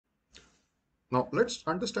Now let's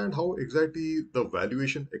understand how exactly the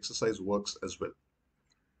valuation exercise works as well.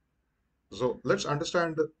 So let's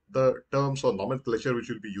understand the terms or nomenclature which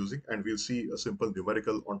we'll be using, and we'll see a simple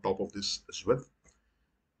numerical on top of this as well.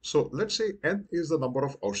 So let's say N is the number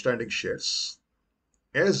of outstanding shares.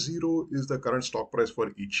 S0 is the current stock price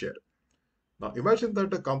for each share. Now imagine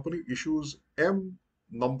that a company issues M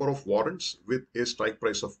number of warrants with a strike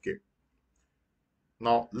price of K.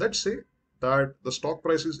 Now let's say that the stock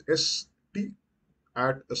price is ST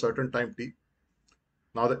at a certain time T.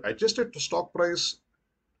 Now the adjusted stock price.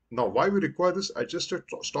 Now, why we require this adjusted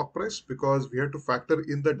stock price? Because we have to factor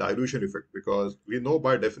in the dilution effect. Because we know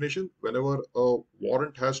by definition, whenever a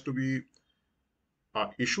warrant has to be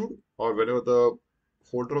issued, or whenever the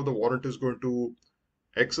holder of the warrant is going to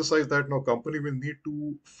exercise that, now company will need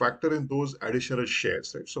to factor in those additional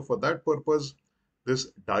shares, right? So for that purpose,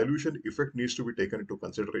 this dilution effect needs to be taken into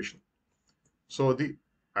consideration. So the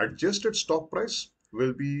adjusted stock price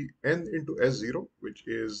will be N into S0, which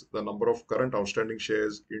is the number of current outstanding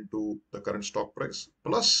shares into the current stock price,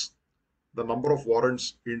 plus the number of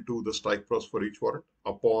warrants into the strike price for each warrant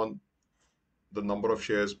upon the number of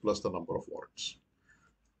shares plus the number of warrants.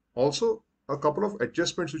 Also, a couple of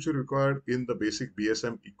adjustments which are required in the basic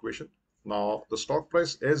BSM equation. Now, the stock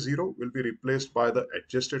price S0 will be replaced by the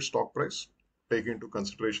adjusted stock price, taking into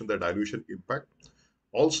consideration the dilution impact.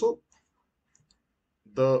 Also,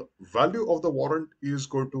 the value of the warrant is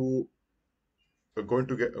going to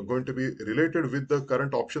be related with the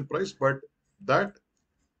current option price, but that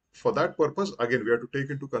for that purpose, again, we have to take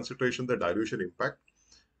into consideration the dilution impact,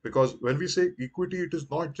 because when we say equity, it is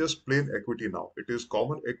not just plain equity. Now it is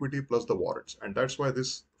common equity plus the warrants, and that's why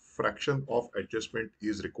this fraction of adjustment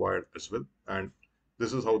is required as well. And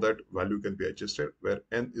this is how that value can be adjusted, where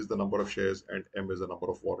N is the number of shares and M is the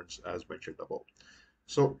number of warrants as mentioned above.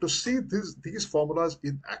 So to see these formulas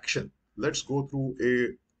in action, let's go through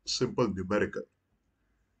a simple numerical.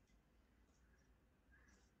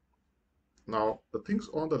 Now, the things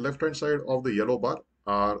on the left-hand side of the yellow bar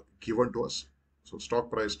are given to us. So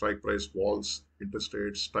stock price, strike price, walls, interest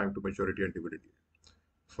rates, time to maturity, and dividend yield.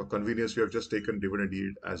 For convenience, we have just taken dividend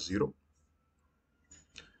yield as 0.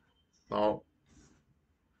 Now,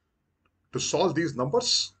 to solve these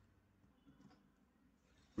numbers,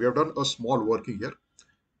 we have done a small working here.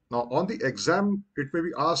 Now, on the exam, it may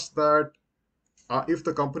be asked that if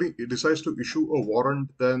the company decides to issue a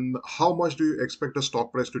warrant, then how much do you expect the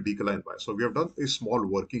stock price to decline by? So we have done a small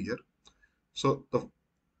working here. So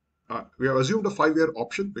we have assumed a 5-year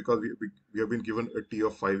option because we have been given a T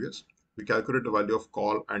of 5 years. We calculate the value of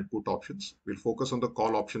call and put options. We'll focus on the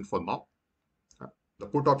call option for now. The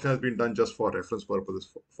put option has been done just for reference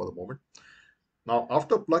purposes for the moment. Now,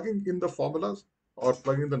 after plugging in the formulas or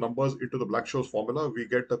plugging the numbers into the Black Scholes formula, we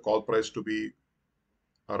get the call price to be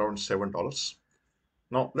around $7.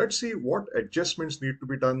 Now, let's see what adjustments need to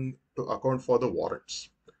be done to account for the warrants.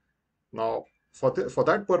 Now, for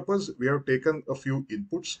that purpose, we have taken a few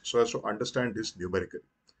inputs so as to understand this numerically.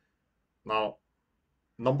 Now,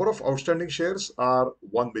 number of outstanding shares are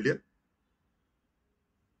 1 million.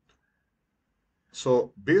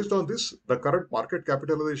 So based on this, the current market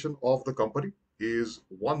capitalization of the company is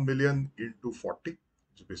 1 million into 40, which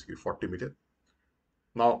is basically 40 million.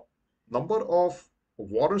 Now, number of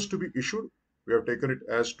warrants to be issued, we have taken it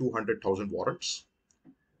as 200,000 warrants.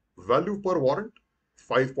 Value per warrant,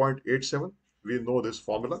 5.87. We know this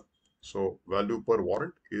formula. So value per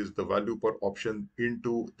warrant is the value per option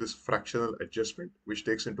into this fractional adjustment, which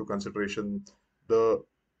takes into consideration the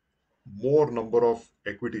more number of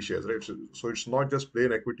equity shares, right? So it's not just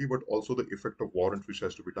plain equity, but also the effect of warrant which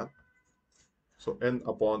has to be done. So N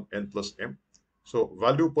upon N plus M. So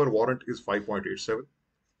value per warrant is 5.87.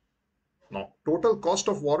 Now, total cost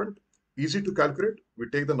of warrant, easy to calculate. We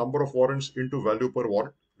take the number of warrants into value per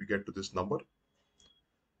warrant. We get to this number.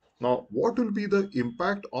 Now, what will be the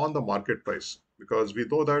impact on the market price? Because we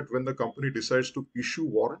know that when the company decides to issue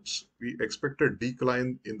warrants, we expect a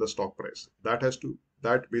decline in the stock price.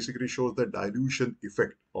 That basically shows the dilution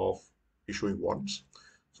effect of issuing warrants.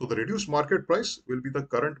 So the reduced market price will be the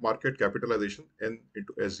current market capitalization N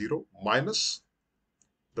into S0 minus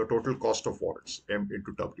the total cost of warrants M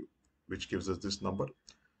into W, which gives us this number.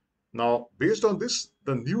 Now, based on this,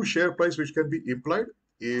 the new share price which can be implied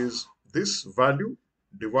is this value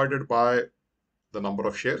divided by the number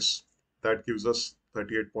of shares. That gives us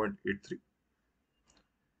 38.83.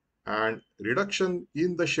 And reduction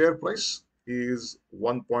in the share price is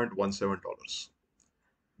 $1.17.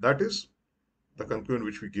 That is the conclusion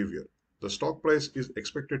which we give here. The stock price is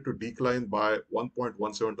expected to decline by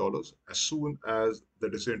 $1.17 as soon as the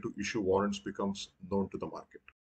decision to issue warrants becomes known to the market.